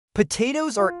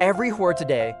Potatoes are everywhere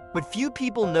today, but few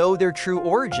people know their true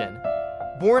origin.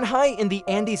 Born high in the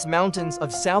Andes Mountains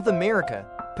of South America,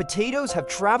 potatoes have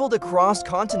traveled across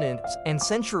continents and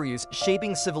centuries,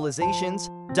 shaping civilizations,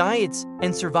 diets,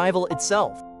 and survival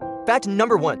itself. Fact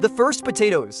number 1. The first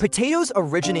potatoes. Potatoes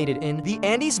originated in the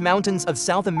Andes Mountains of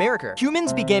South America.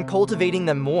 Humans began cultivating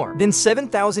them more than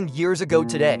 7,000 years ago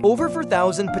today. Over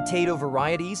 4,000 potato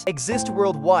varieties exist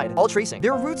worldwide, all tracing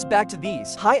their roots back to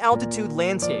these high-altitude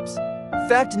landscapes.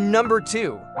 Fact number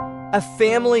 2. A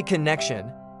family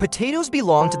connection. Potatoes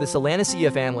belong to the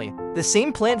Solanaceae family, the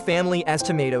same plant family as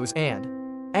tomatoes and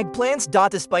eggplants.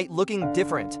 Despite looking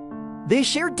different, they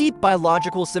share deep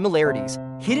biological similarities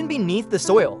hidden beneath the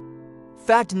soil.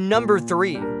 Fact number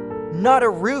 3. Not a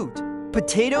root.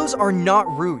 Potatoes are not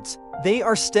roots. They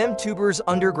are stem tubers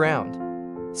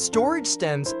underground. Storage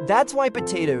stems. That's why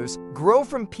potatoes grow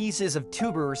from pieces of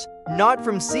tubers, not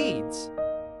from seeds.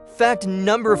 Fact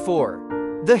number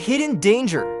 4. The hidden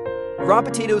danger. Raw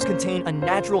potatoes contain a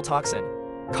natural toxin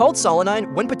called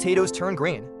solanine. When potatoes turn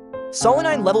green,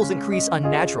 solanine levels increase.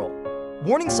 Unnatural.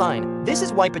 Warning sign: this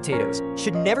is why potatoes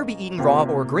should never be eaten raw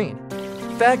or green.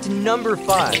 Fact number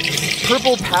 5.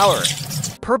 Purple power.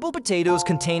 Purple potatoes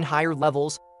contain higher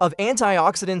levels of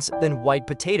antioxidants than white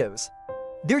potatoes.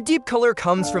 Their deep color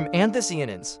comes from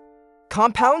anthocyanins,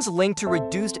 compounds linked to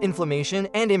reduced inflammation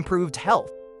and improved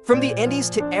health. From the Andes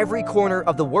to every corner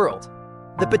of the world,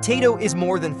 the potato is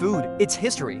more than food. It's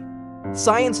history,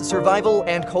 science, survival,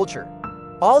 and culture,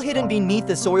 all hidden beneath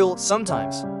the soil.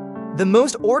 Sometimes the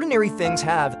most ordinary things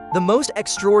have the most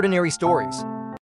extraordinary stories.